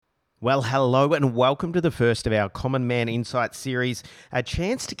Well, hello and welcome to the first of our Common Man Insight series, a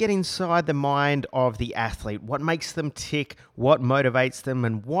chance to get inside the mind of the athlete, what makes them tick, what motivates them,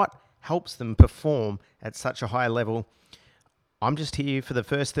 and what helps them perform at such a high level. I'm just here for the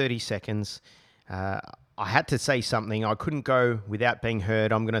first 30 seconds. I had to say something. I couldn't go without being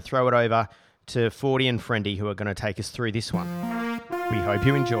heard. I'm going to throw it over to Fordy and Friendy, who are going to take us through this one. We hope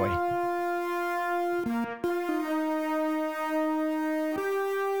you enjoy.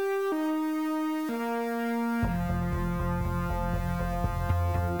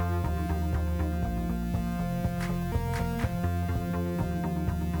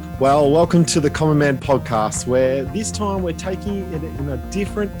 Well, welcome to the Common Man podcast, where this time we're taking it in a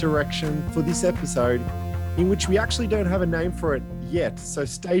different direction for this episode, in which we actually don't have a name for it yet. So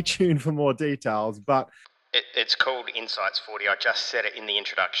stay tuned for more details. But It's called Insights, Fordy. I just said it in the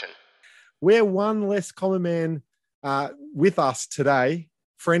introduction. we're one less Common Man with us today.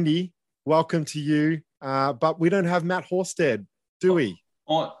 Friendy, welcome to you. But we don't have Matt Horsted, do we?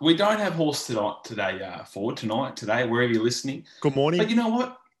 We don't have Horse today, wherever you're listening. Good morning. But you know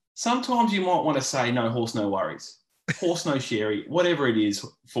what? Sometimes you might want to say, no horse, no worries. Horse, no sherry, whatever it is,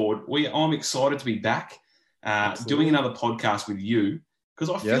 Ford. I'm excited to be back doing another podcast with you,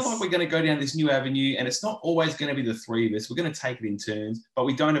 because I feel like we're going to go down this new avenue, and it's not always going to be the three of us. We're going to take it in turns, but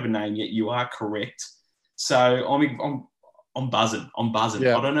we don't have a name yet. You are correct. So I'm buzzing.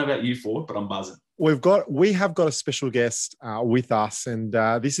 Yeah. I don't know about you, Ford, but I'm buzzing. We have got a special guest with us, and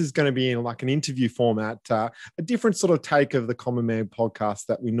this is going to be in like an interview format, a different sort of take of the Common Man podcast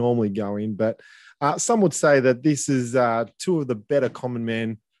that we normally go in. But some would say that this is two of the better Common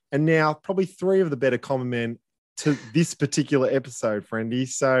Men, and now probably three of the better Common Men to this particular episode, Friendy.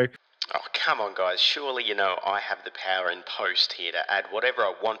 So, Oh, come on, guys. Surely you know I have the power in post here to add whatever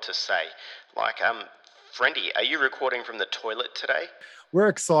I want to say. Like, Friendy, are you recording from the toilet today? we're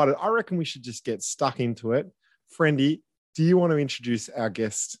excited. I reckon we should just get stuck into it. Friendy, do you want to introduce our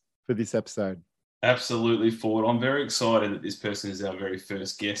guest for this episode? Absolutely, Ford. I'm very excited that this person is our very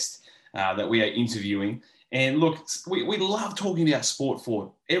first guest that we are interviewing. And look, we love talking about sport, Ford.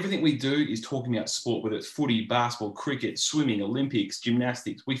 Everything we do is talking about sport, whether it's footy, basketball, cricket, swimming, Olympics,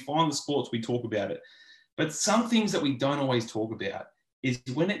 gymnastics. We find the sports, we talk about it. But some things that we don't always talk about is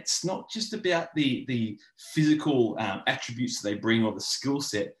when it's not just about the physical attributes that they bring or the skill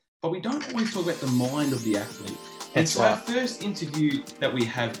set, but we don't always talk about the mind of the athlete. And so our first interview that we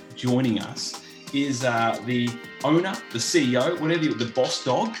have joining us is the owner, the CEO, the boss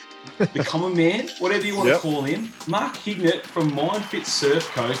dog, the common man, whatever you want to call him, Mark Hignett from MindFit Surf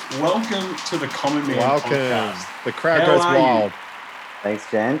Coast. Welcome to the Common Man podcast. The crowd goes wild. Thanks,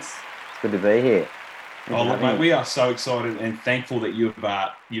 gents. It's good to be here. Oh, look, mate, we are so excited and thankful that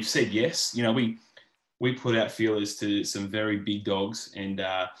you've said yes. You know, we put out feelers to some very big dogs, and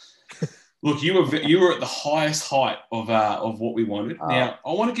look, you were at the highest height of what we wanted. Now,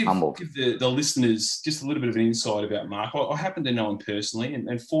 I want to give the listeners just a little bit of an insight about Mark. I happen to know him personally,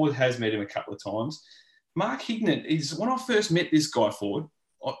 and Ford has met him a couple of times. Mark Hignett is, when I first met this guy, Ford,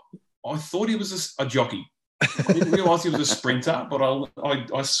 I thought he was a jockey. I didn't realise he was a sprinter, but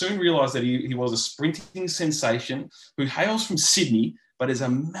I soon realised that he was a sprinting sensation who hails from Sydney, but is a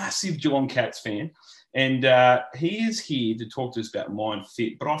massive Geelong Cats fan. And he is here to talk to us about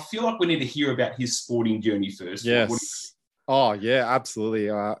MindFit. But I feel like we need to hear about his sporting journey first. Yes. Oh, yeah,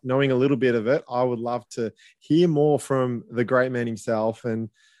 absolutely. Knowing a little bit of it, I would love to hear more from the great man himself, and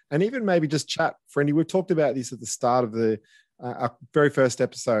even maybe just chat. Friendy, we've talked about this at the start of our very first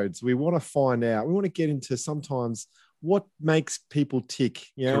episodes. We want to find out. We want to get into sometimes what makes people tick.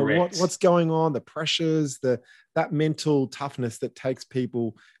 You know, what's going on, the pressures, that mental toughness that takes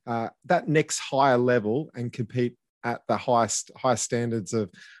people that next higher level and compete at the highest standards of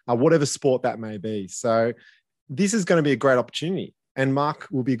whatever sport that may be. So this is going to be a great opportunity, and Mark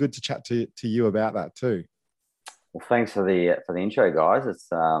will be good to chat to you about that too. Well, thanks for the intro, guys. It's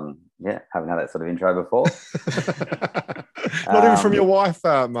haven't had that sort of intro before. Not even from your wife,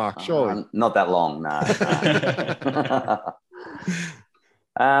 Mark, surely. Not that long, no.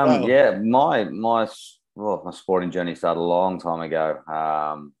 My sporting journey started a long time ago.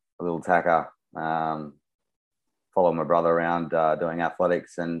 A little tacker, following my brother around doing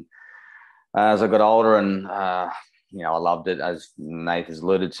athletics, and as I got older, and I loved it, as Nath has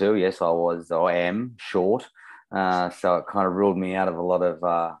alluded to. Yes, I am short, so it kind of ruled me out of a lot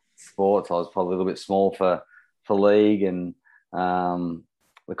of sports. I was probably a little bit small for league and the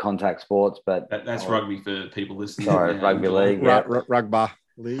contact sports, but that's rugby for people listening. Sorry, rugby league, rugby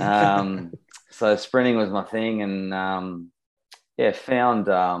league. So sprinting was my thing, and found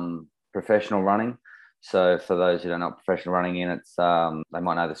professional running So for those who don't know what professional running in, it's they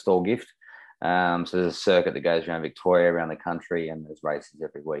might know the Stall Gift. So there's a circuit that goes around Victoria, around the country, and there's races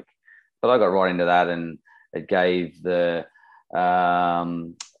every week. But I got right into that, and it gave the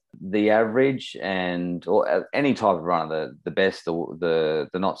average or any type of runner, the best, the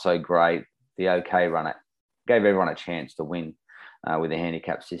not so great, the okay runner, gave everyone a chance to win with a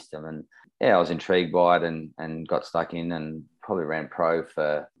handicap system. And yeah, I was intrigued by it and got stuck in, and probably ran pro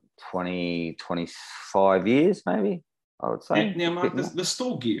for 25 years, maybe, I would say. Now Mark, the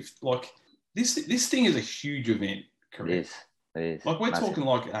Stall Gift, like this thing is a huge event, correct? It is. Like we're massive. talking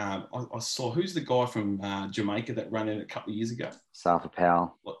like I saw, who's the guy from Jamaica that ran it a couple of years ago? Safa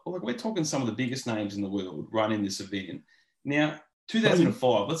Powell. Like we're talking some of the biggest names in the world running this event. Now,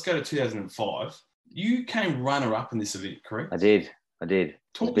 2005, let's go to 2005. You came runner-up in this event, correct? I did.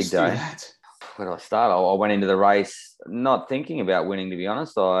 Talk big us through day. that. Where did I start? I went into the race not thinking about winning, to be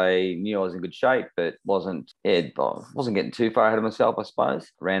honest. I knew I was in good shape, but wasn't getting too far ahead of myself, I suppose.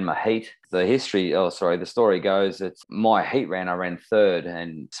 Ran my heat. The story goes, it's my heat I ran third,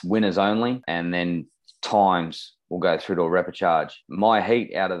 and it's winners only, and then times will go through to a repechage. My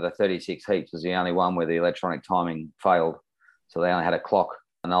heat out of the 36 heats was the only one where the electronic timing failed. So they only had a clock,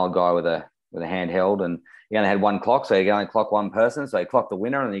 an old guy with a handheld, and he only had one clock, so he could only clock one person. So he clocked the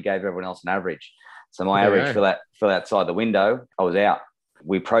winner, and he gave everyone else an average. So my average fell outside the window. I was out.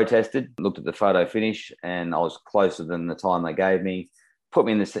 We protested, looked at the photo finish, and I was closer than the time they gave me. Put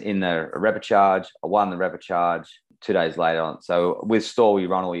me in the repechage. I won the repechage 2 days later. So with Stall, you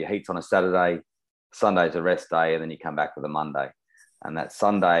run all your heats on a Saturday. Sunday's a rest day, and then you come back for the Monday. And that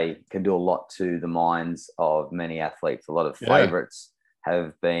Sunday can do a lot to the minds of many athletes. A lot of favourites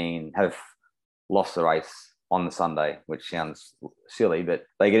have lost the race on the Sunday, which sounds silly, but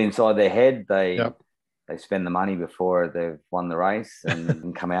they get inside their head. They spend the money before they've won the race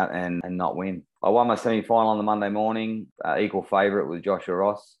and come out and not win. I won my semi-final on the Monday morning, equal favourite with Joshua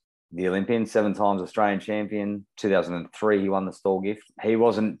Ross, the Olympian, 7 times Australian champion. 2003, he won the Stall Gift. He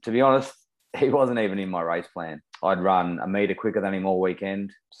wasn't even in my race plan. I'd run a metre quicker than him all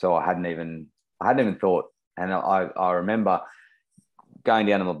weekend, so I hadn't even thought. And I remember going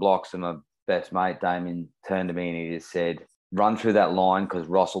down to my blocks, and my best mate, Damien, turned to me and he just said, run through that line because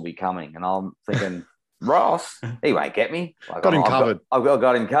Ross will be coming. And I'm thinking, Ross? He won't get me. Got him covered. I've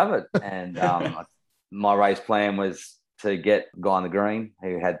got him covered. And my race plan was to get a guy on the green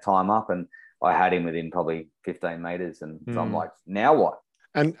who had time up, and I had him within probably 15 metres. And so I'm like, now what?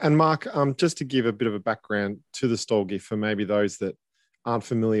 And Mark, just to give a bit of a background to the Stall Gift for maybe those that aren't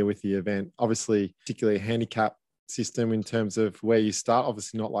familiar with the event, obviously, particularly a handicap system in terms of where you start,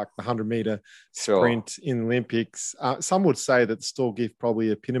 obviously not like the 100-meter sprint in Olympics. Some would say that the Stall Gift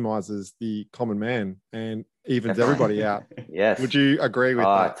probably epitomizes the common man and evens everybody out. Yes. Would you agree with that?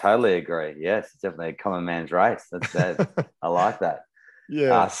 I totally agree. Yes, it's definitely a common man's race. That's I like that.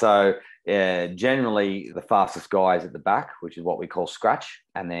 Yeah. Generally the fastest guy is at the back, which is what we call scratch.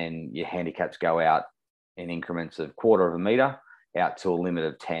 And then your handicaps go out in increments of quarter of a metre out to a limit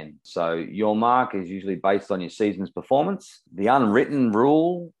of 10. So your mark is usually based on your season's performance. The unwritten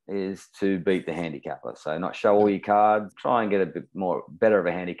rule is to beat the handicapper. So not show all your cards, try and get a bit better of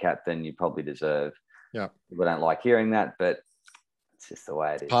a handicap than you probably deserve. Yeah. People don't like hearing that, but it's just the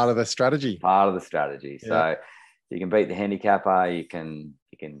way it is. Part of the strategy. Yeah. So if you can beat the handicapper, you can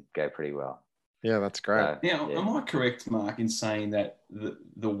go pretty well. Yeah, that's great. So, now, am I correct, Mark, in saying that the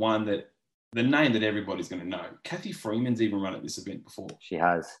name that everybody's going to know, Kathy Freeman's even run at this event before? She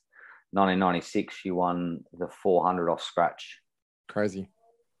has. 1996, she won the 400 off scratch. Crazy.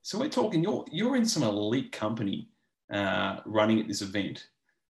 So we're talking, you're in some elite company running at this event.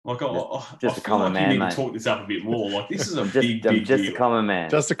 Like, just I a common man, you need mate. to talk this up a bit more. Like, this is a big deal. A common man.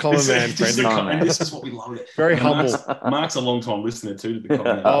 Just a common man, friend. And this is what we love. Very humble. Mark's a long time listener too to the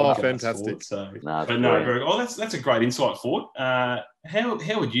Common Man. Oh, fantastic. Very good. Oh, that's a great insight, Ford. How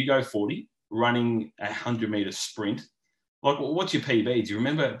would you go 40 running a 100-meter sprint? Like, what's your PB? Do you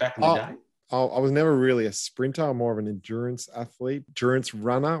remember back in the day? I was never really a sprinter. I'm more of an endurance athlete, endurance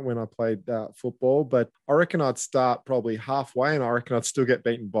runner when I played football. But I reckon I'd start probably halfway, and I reckon I'd still get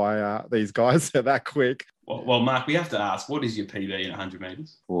beaten by these guys that quick. Well, Mark, we have to ask, what is your PB in 100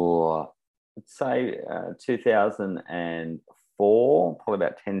 metres? Well, let's say 2004, probably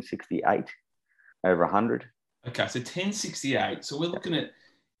about 1068 over 100. Okay, so 1068. So we're looking at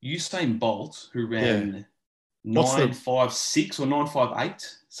Usain Bolt, who ran 956 or 958,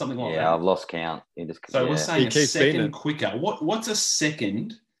 something like that. Yeah, I've lost count. So we're saying a second quicker. What's a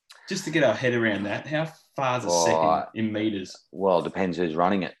second? Just to get our head around that, how far is a second in metres? Well, it depends who's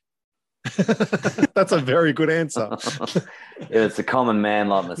running it. That's a very good answer. If it's a common man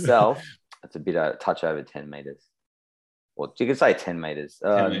like myself, It's a bit a touch over 10 meters. Well, you could say 10 meters.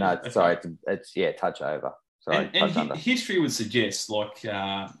 10 meters. No, Okay. sorry, it's touch over. Sorry, touch under. History would suggest, like,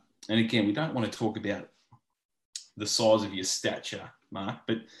 and again, we don't want to talk about the size of your stature, Mark,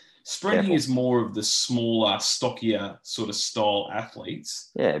 but sprinting is more of the smaller, stockier sort of style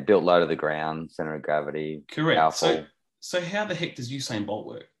athletes. Yeah, built low to the ground, center of gravity. Correct. Powerful. So how the heck does Usain Bolt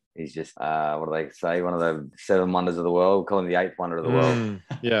work? He's just, what do they say? One of the 7 wonders of the world. We call him the 8th wonder of the world.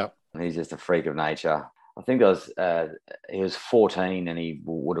 Yeah. He's just a freak of nature. I think he was 14 and he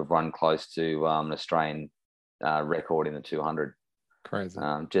would have run close to an Australian record in the 200. Crazy.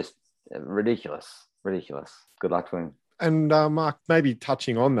 Just ridiculous. Good luck to him. And Mark, maybe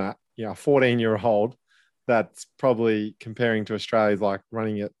touching on that, a 14-year-old that's probably comparing to Australia's like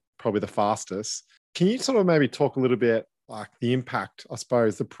running it probably the fastest. Can you sort of maybe talk a little bit like the impact, I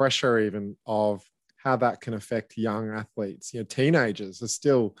suppose, the pressure even of how that can affect young athletes? Teenagers are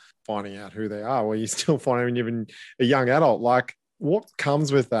still finding out who they are, or you're still finding even a young adult. Like, what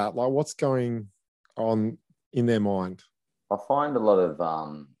comes with that? Like, what's going on in their mind? I find a lot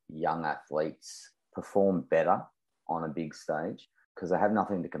of young athletes perform better on a big stage because they have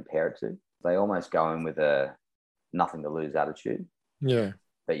nothing to compare it to. They almost go in with a nothing to lose attitude. Yeah.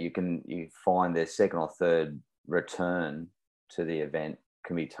 But you find their second or third return to the event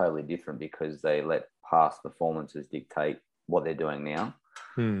can be totally different because they let past performances dictate what they're doing now.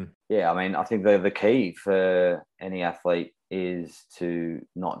 Yeah, I mean, I think the key for any athlete is to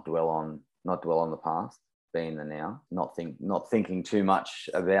not dwell on the past, be in the now, not thinking too much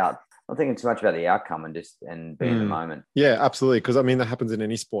about the outcome and be in the moment. Yeah, absolutely. Because I mean, that happens in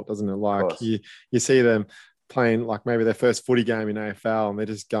any sport, doesn't it? Like you see them playing like maybe their first footy game in AFL and they're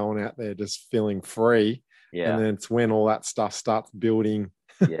just going out there just feeling free. Yeah. And then it's when all that stuff starts building.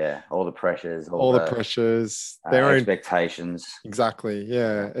 Yeah. All the pressures. All the pressures. Their own expectations. Exactly.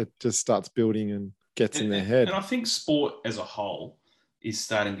 Yeah. It just starts building and gets in their head. And I think sport as a whole is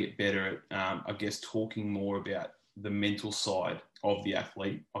starting to get better at, I guess, talking more about the mental side of the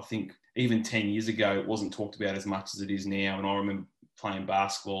athlete. I think even 10 years ago, it wasn't talked about as much as it is now. And I remember playing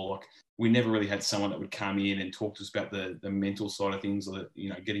basketball, like we never really had someone that would come in and talk to us about the mental side of things, or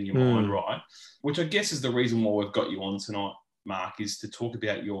getting your mind right, which I guess is the reason why we've got you on tonight, Mark, is to talk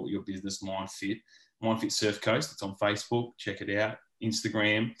about your business, MindFit Surf Coast. It's on Facebook. Check it out.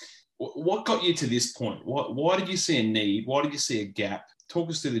 Instagram. What got you to this point? Why did you see a need? Why did you see a gap? Talk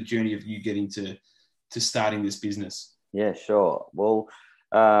us through the journey of you getting to starting this business. Yeah, sure. Well,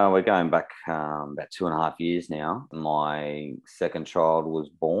 we're going back about 2.5 years now. My second child was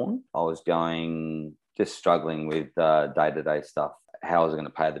born. I was just struggling with day-to-day stuff. How was I going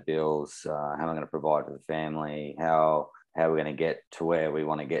to pay the bills? How am I going to provide for the family? How are we going to get to where we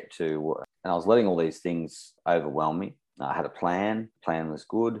want to get to? And I was letting all these things overwhelm me. I had a plan. Plan was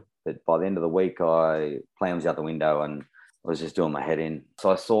good. But by the end of the week, plan was out the window and I was just doing my head in. So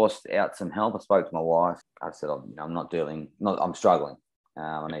I sourced out some help. I spoke to my wife. I said, I'm struggling.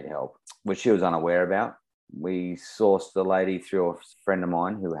 I need help, which she was unaware about. We sourced the lady through a friend of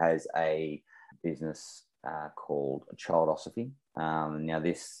mine who has a business called Childosophy. Now,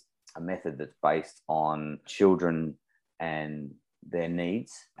 this a method that's based on children and their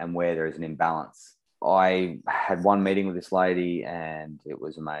needs and where there is an imbalance. I had one meeting with this lady and it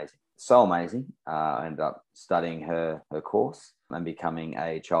was amazing. So amazing. I ended up studying her course and becoming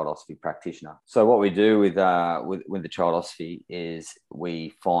a Childosophy practitioner. So what we do with the Childosophy is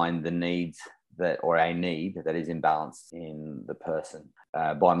we find the needs a need that is imbalanced in the person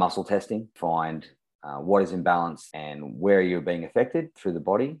by muscle testing, find what is imbalanced and where you're being affected through the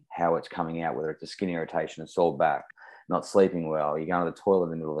body, how it's coming out, whether it's a skin irritation, a sore back, not sleeping well, you're going to the toilet in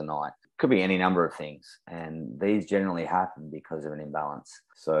the middle of the night. Could be any number of things. And these generally happen because of an imbalance.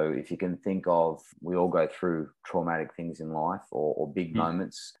 So if you can think of, we all go through traumatic things in life or big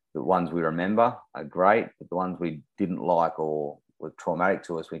moments. The ones we remember are great, but the ones we didn't like or were traumatic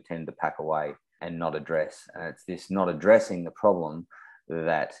to us, we tend to pack away and not address. And it's this not addressing the problem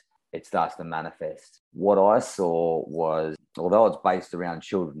that it starts to manifest. What I saw was, although it's based around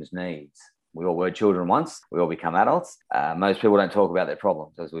children's needs, we all were children once. We all become adults. Most people don't talk about their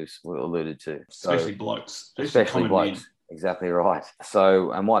problems, as we've alluded to. Especially blokes. Especially blokes. Men. Exactly right.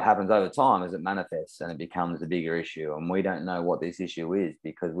 So, and what happens over time is it manifests and it becomes a bigger issue. And we don't know what this issue is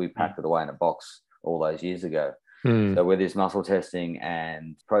because we packed it away in a box all those years ago. So with this muscle testing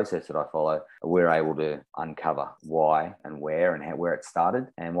and process that I follow, we're able to uncover why and where and where it started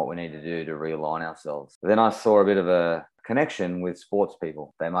and what we need to do to realign ourselves. Then I saw a bit of a connection with sports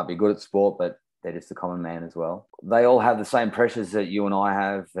people. They might be good at sport, but they're just a common man as well. They all have the same pressures that you and I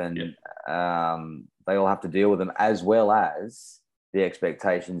have, and they all have to deal with them, as well as the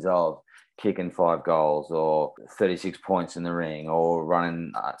expectations of kicking 5 goals or 36 points in the ring or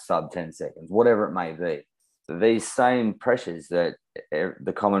running sub 10 seconds, whatever it may be. These same pressures that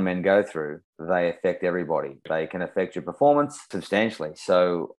the common men go through, they affect everybody. They can affect your performance substantially.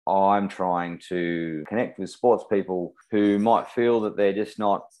 So I'm trying to connect with sports people who might feel that they're just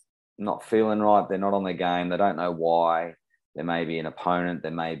not feeling right. They're not on their game. They don't know why. There may be an opponent.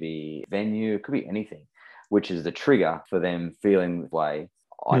 There may be venue. It could be anything, which is the trigger for them feeling the way.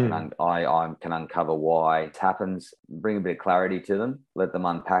 I can uncover why it happens, bring a bit of clarity to them, let them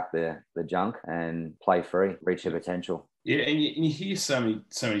unpack the junk and play free, reach their potential. Yeah, and you hear so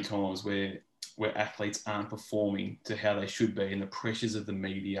many times where athletes aren't performing to how they should be, and the pressures of the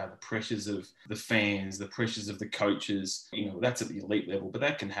media, the pressures of the fans, the pressures of the coaches, that's at the elite level, but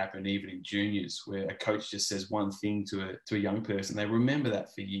that can happen even in juniors, where a coach just says one thing to a young person. They remember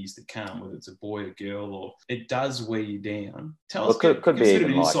that for years to come, whether it's a boy or girl, or it does wear you down. Tell us, give us a bit of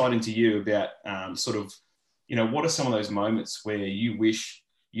an insight into you about what are some of those moments where you wish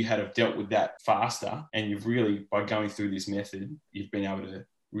you had have dealt with that faster, and you've really, by going through this method, you've been able to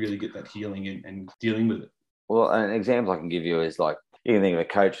really get that healing and dealing with it. Well, an example I can give you is like, you can think of a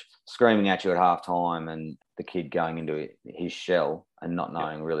coach screaming at you at halftime and the kid going into his shell and not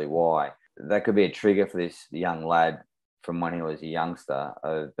knowing really why. That could be a trigger for this young lad from when he was a youngster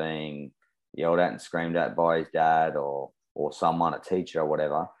of being yelled at and screamed at by his dad or someone, a teacher or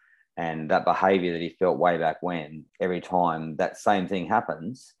whatever. And that behavior that he felt way back when, every time that same thing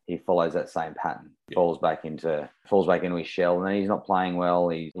happens, he follows that same pattern, falls back into his shell, and then he's not playing well.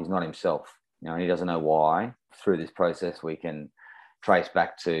 He's not himself. He doesn't know why. Through this process, we can trace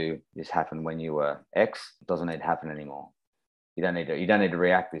back to this happened when you were X. It doesn't need to happen anymore. You don't need to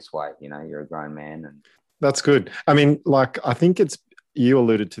react this way. You're a grown man. And that's good. I mean, I think you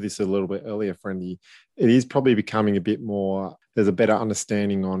alluded to this a little bit earlier, Friendy. It is probably becoming a bit more, there's a better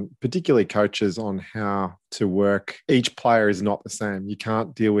understanding on, particularly coaches, on how to work. Each player is not the same. You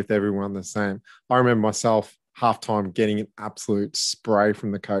can't deal with everyone the same. I remember myself halftime getting an absolute spray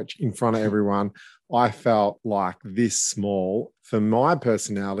from the coach in front of everyone. I felt like this small. For my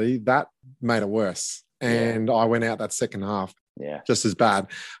personality, that made it worse. And I went out that second half just as bad.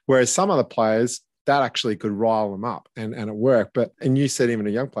 Whereas some other players, that actually could rile them up and it worked. And you said even a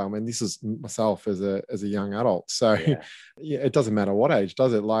young player, I mean, this is myself as a young adult. So it doesn't matter what age,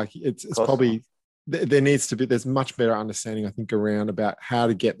 does it? Like it's probably, there's much better understanding, I think, around about how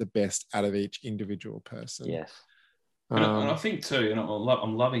to get the best out of each individual person. Yes. And I think too, and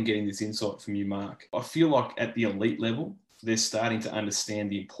I'm loving getting this insight from you, Mark. I feel like at the elite level, they're starting to understand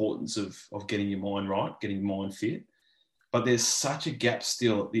the importance of getting your mind right, getting your mind fit. But there's such a gap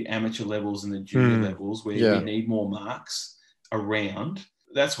still at the amateur levels and the junior levels where we need more marks around.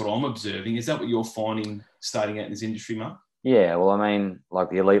 That's what I'm observing. Is that what you're finding starting out in this industry, Mark? Yeah, well, I mean, like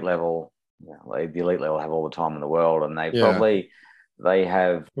the elite level, the elite level have all the time in the world, and they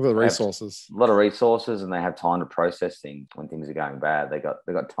have a lot of resources, and they have time to process things when things are going bad. They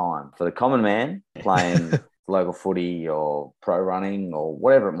got time. For the common man playing local footy or pro running or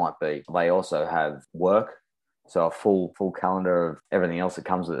whatever it might be, they also have work. So a full calendar of everything else that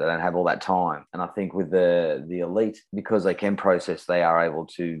comes with it. They don't have all that time. And I think with the elite, because they can process, they are able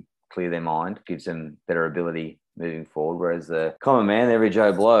to clear their mind, gives them better ability moving forward. Whereas the common man, every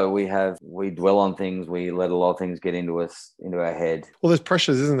Joe Blow, we dwell on things, we let a lot of things get into our head. Well, there's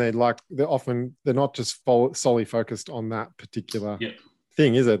pressures, isn't there? Like they're not just solely focused on that particular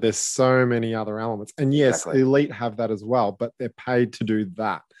thing, is it? There's so many other elements. And yes, the elite have that as well, but they're paid to do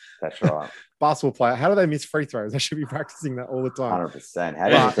that. That's right. Basketball player, how do they miss free throws? They should be practicing that all the time. 100%. How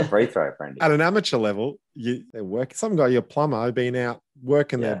do you miss a free throw, friend? At an amateur level, they're working. Some guy, your plumber, been out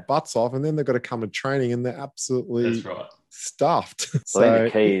working their butts off, and then they've got to come to training, and they're absolutely stuffed. So I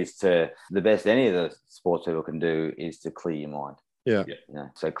think the key is the best any of the sports people can do is to clear your mind. Yeah.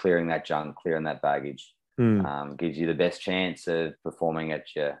 So clearing that junk, clearing that baggage, gives you the best chance of performing at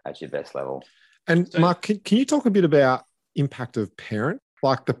your best level. And Mark, can you talk a bit about impact of parent?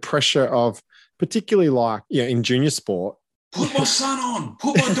 Like the pressure of, particularly in junior sport. Put my son on,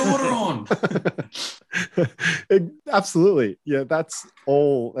 put my daughter on. Absolutely. Yeah, that's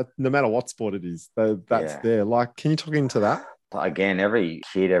all, no matter what sport it is, that's there. Like, can you talk into that? Again, every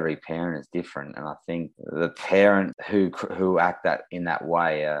kid, every parent is different. And I think the parent who act in that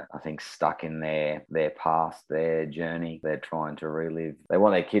way are, I think, stuck in their past, their journey. They're trying to relive. They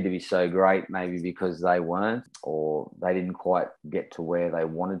want their kid to be so great, maybe because they weren't, or they didn't quite get to where they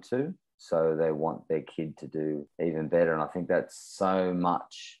wanted to. So they want their kid to do even better. And I think that's so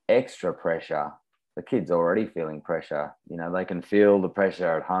much extra pressure. The kid's already feeling pressure. They can feel the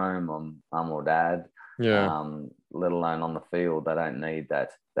pressure at home on mum or dad. Yeah. let alone on the field. They don't need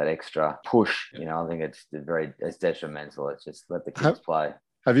that extra push. You know, I think it's detrimental. It's just let the kids play.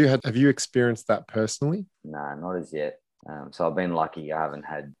 Have you experienced that personally? No, not as yet. So I've been lucky. I haven't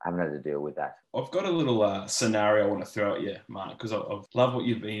had to deal with that. I've got a little scenario I want to throw at you, Mark, because I love what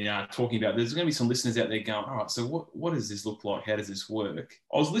you've been talking about. There's going to be some listeners out there going, all right, so what does this look like? How does this work?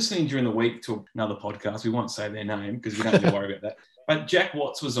 I was listening during the week to another podcast. We won't say their name because we don't need to worry about that. But Jack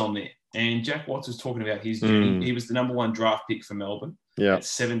Watts was on there, and Jack Watts was talking about his journey. He was the number 1 draft pick for Melbourne at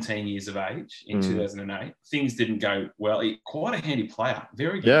 17 years of age in 2008. Things didn't go well. Quite a handy player,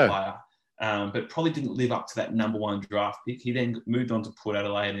 very good player. But probably didn't live up to that number 1 draft pick. He then moved on to Port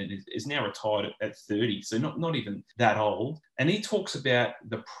Adelaide and is now retired at 30, so not even that old. And he talks about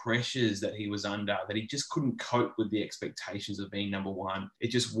the pressures that he was under, that he just couldn't cope with the expectations of being number 1. It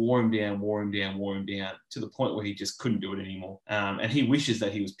just wore him down to the point where he just couldn't do it anymore. And he wishes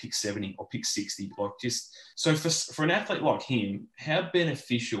that he was pick 70 or pick 60. So for an athlete like him, how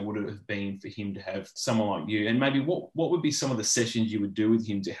beneficial would it have been for him to have someone like you? And maybe what would be some of the sessions you would do with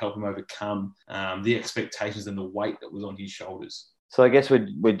him to help him overcome the expectations and the weight that was on his shoulders? So I guess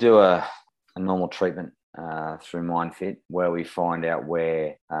we'd do a normal treatment through MindFit, where we find out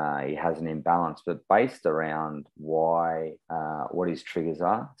where he has an imbalance, but based around why, what his triggers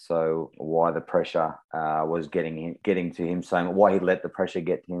are. So why the pressure was getting to him so much, why he let the pressure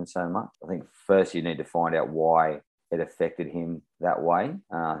get to him so much. I think first you need to find out why it affected him that way.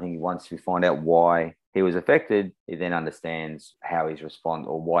 I think once we find out why he was affected, he then understands how he's responded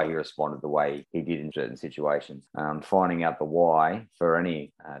or why he responded the way he did in certain situations. Finding out the why for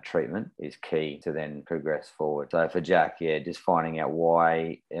any treatment is key to then progress forward. So for Jack, just finding out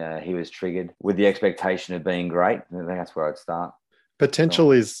why he was triggered with the expectation of being great. I think that's where I'd start.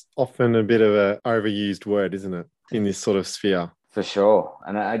 Potential is often a bit of an overused word, isn't it, in this sort of sphere? For sure.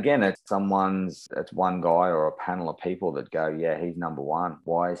 And again, it's one guy or a panel of people that go, yeah, he's number 1.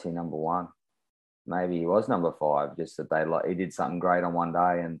 Why is he number 1? Maybe he was number 5, just that he did something great on one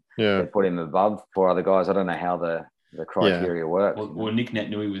day and they put him above 4 other guys. I don't know how the criteria works. Well, Hignett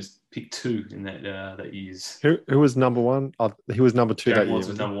knew he was pick 2 in that years. Who was number 1? He was number 2 Jack that year. Watts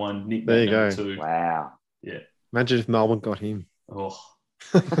was number 1. Hignett there you number go. 2. Wow. Yeah. Imagine if Melbourne got him. Oh.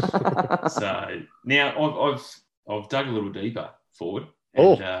 So now I've dug a little deeper forward.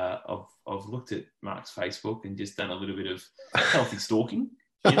 And I've looked at Mark's Facebook and just done a little bit of healthy stalking.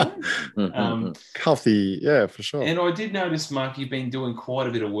 You know? Healthy, yeah, for sure. And I did notice, Mark, you've been doing quite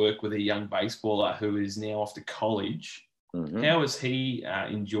a bit of work with a young baseballer who is now off to college. Mm-hmm. How has he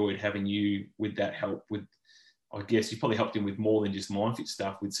enjoyed having you with that help? With, I guess you probably helped him with more than just MindFit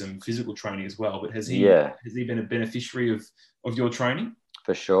stuff, with some physical training as well. But has he been a beneficiary of your training?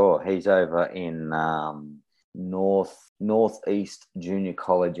 For sure. He's over in Northeast Junior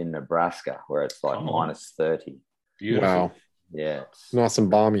College in Nebraska, where it's like minus 30. Beautiful. Wow. Yeah. It's nice and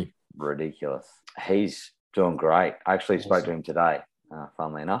balmy. Ridiculous. He's doing great. I actually spoke to him today,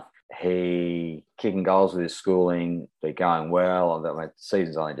 funnily enough. He kicking goals with his schooling. They're going well. The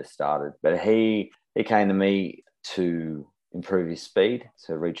season's only just started. But he came to me to improve his speed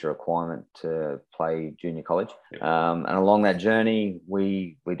to reach a requirement to play junior college. Yep. And along that journey,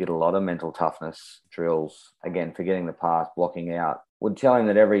 we did a lot of mental toughness drills. Again, forgetting the past, blocking out. We'd tell him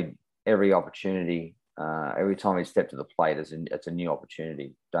that every opportunity, every time he stepped to the plate, it's a new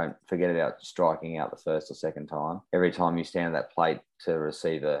opportunity. Don't forget about striking out the first or second time. Every time you stand at that plate to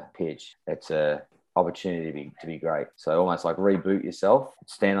receive a pitch, it's a opportunity to be great. So almost like reboot yourself.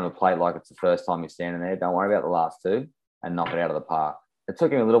 Stand on the plate like it's the first time you're standing there. Don't worry about the last 2 and knock it out of the park. It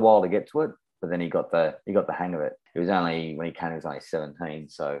took him a little while to get to it, but then he got the hang of it. It was only when he came, he was only 17,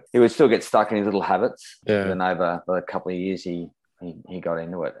 so he would still get stuck in his little habits. Yeah. And then over a couple of years, he got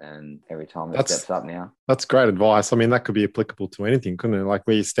into it, and every time he steps up now. That's great advice. I mean, that could be applicable to anything, couldn't it? Like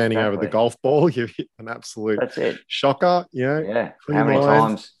where you're standing over the golf ball, you hit an absolute shocker. Yeah. How many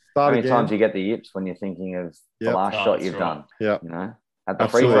times you get the yips when you're thinking of the last shot you've done? Yeah. You know, at the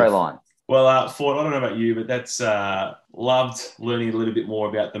free throw line. Well, Ford, I don't know about you, but that's loved learning a little bit more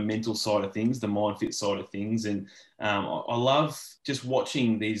about the mental side of things, the MindFit side of things. And I love just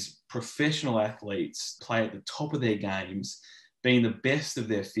watching these professional athletes play at the top of their games, being the best of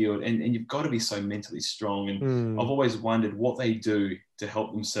their field. And you've got to be so mentally strong. And I've always wondered what they do to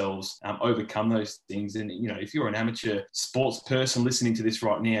help themselves overcome those things. And, you know, if you're an amateur sports person listening to this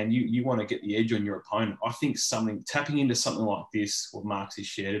right now and you want to get the edge on your opponent, I think tapping into something like this, what Mark's has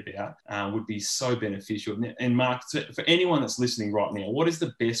shared about, would be so beneficial. And Mark, for anyone that's listening right now, what is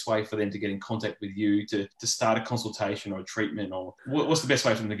the best way for them to get in contact with you to start a consultation or a treatment, or what's the best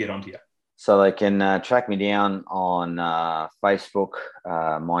way for them to get onto you? So they can track me down on Facebook,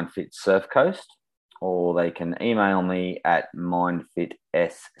 MindFit Surf Coast, or they can email me at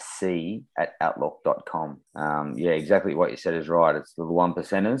mindfitsc@outlook.com. Yeah, exactly what you said is right. It's the one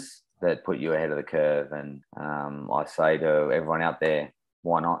percenters that put you ahead of the curve. And I say to everyone out there,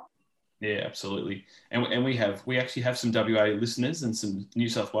 why not? Yeah, absolutely. And we actually have some WA listeners and some New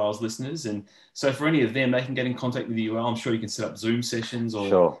South Wales listeners. And so for any of them, they can get in contact with you. I'm sure you can set up Zoom sessions or...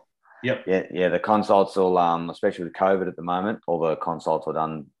 Sure. Yep. Yeah. The consults all, especially with COVID at the moment, all the consults are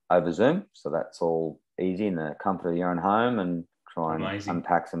done over Zoom. So that's all easy in the comfort of your own home, and try and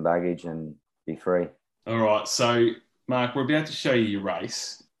unpack some baggage and be free. All right. So, Mark, we're about to show you your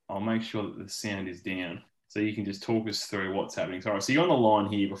race. I'll make sure that the sound is down so you can just talk us through what's happening. All right. So you're on the line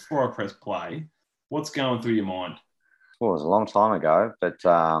here. Before I press play, what's going through your mind? Well, it was a long time ago, but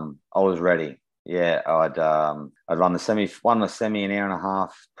I was ready. Yeah, I'd run the semi an hour and a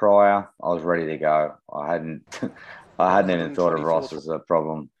half prior. I was ready to go. I hadn't even thought of Ross as a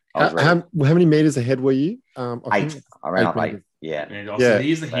problem. How many meters ahead were you? Eight. I ran up 8. Yeah. So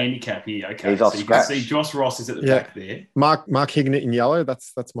here's the handicap here. Okay. He's off so you scratch. can see Josh Ross is at the back there. Mark Hignett in yellow.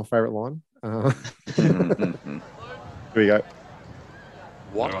 That's my favourite line. Here we go.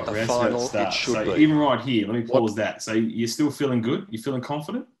 What All right, a final it should be. Even right here, let me pause that. So you're still feeling good? You're feeling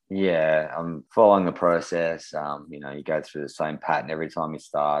confident? Yeah, I'm following the process. You go through the same pattern every time you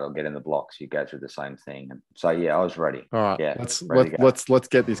start or get in the blocks. You go through the same thing. And so yeah, I was ready. All right, yeah, let's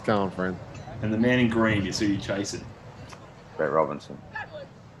get this going, friend. And the man in green is who you're chasing. Brett Robinson.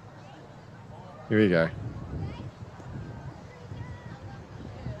 Here we go.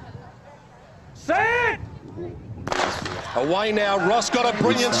 Set! Away now. Ross got a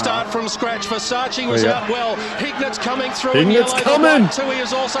brilliant start from scratch. Versace was out well. Hignett's coming through. Hignett's coming. He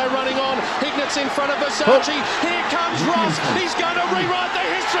is also running on. Hignett's in front of Versace. Here comes Ross. He's going to rewrite the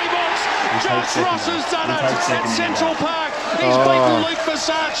history books. Josh Ross has done it at Central Park. He's beaten Luke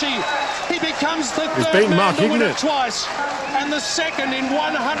Versace. He becomes the third man to win it twice. And the second in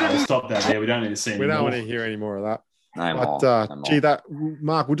 100. Stop that there. We don't need to see We don't want to hear any more of that. No That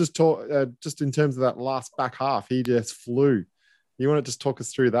Mark, we'll just talk just in terms of that last back half. He just flew. You want to just talk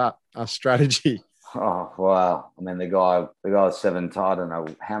us through that strategy? Oh wow! I mean, the guy was 7 times. I don't know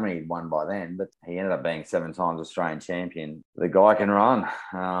how many he'd won by then, but he ended up being 7 times Australian champion. The guy can run.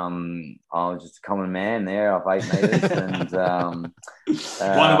 I was just a common man there off 8 meters, and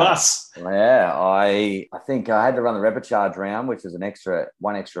one of us. Yeah, I think I had to run the repechage round, which was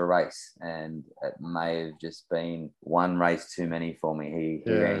one extra race, and it may have just been one race too many for me.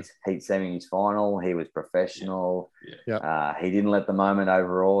 He ran his heat semis final. He was professional. Yeah. He didn't let the moment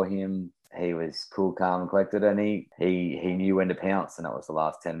overawe him. He was cool, calm, and collected, and he knew when to pounce, and that was the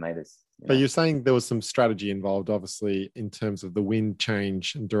last 10 meters. But you're saying there was some strategy involved, obviously, in terms of the wind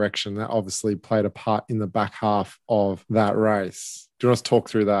change and direction. That obviously played a part in the back half of that race. Do you want us to talk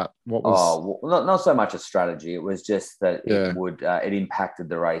through that? What was? Not so much a strategy. It was just that it impacted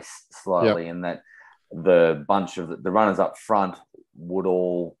the race slightly, and that the bunch of the runners up front would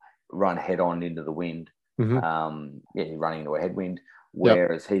all run head on into the wind. Mm-hmm. Running into a headwind.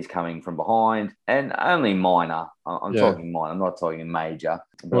 Whereas he's coming from behind, and only minor. I'm talking minor. I'm not talking major.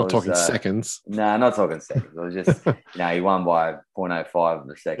 We're not talking seconds. No, not talking seconds. It was just, he won by 0.05 of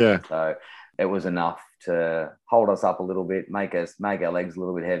a second. Yeah. So it was enough to hold us up a little bit, make our legs a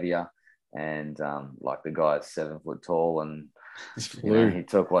little bit heavier. And like the guy's 7 foot tall, and he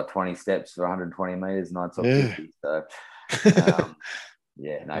took 20 steps for 120 meters, and I took 50. So.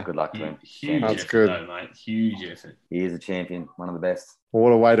 Good luck to him. Huge That's effort, good. though, mate. Huge effort. He is a champion, one of the best. Well,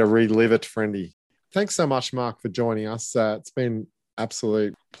 what a way to relive it, friendy. Thanks so much, Mark, for joining us. It's been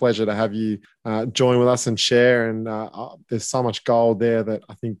absolute pleasure to have you join with us and share. And there's so much gold there that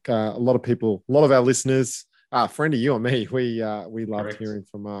I think a lot of our listeners, friendy, you and me, we loved hearing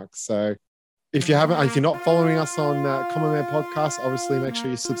from Mark. So if you're not following us on Common Man Podcast, obviously make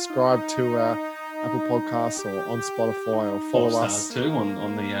sure you subscribe to Apple Podcasts or on Spotify, or follow us too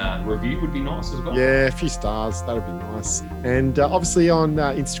on the review would be nice as well. Yeah, a few stars, that'd be nice. And obviously on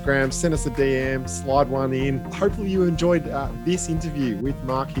Instagram, send us a DM, slide one in. Hopefully you enjoyed this interview with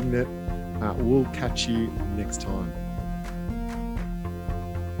Mark Hignett. We'll catch you next time.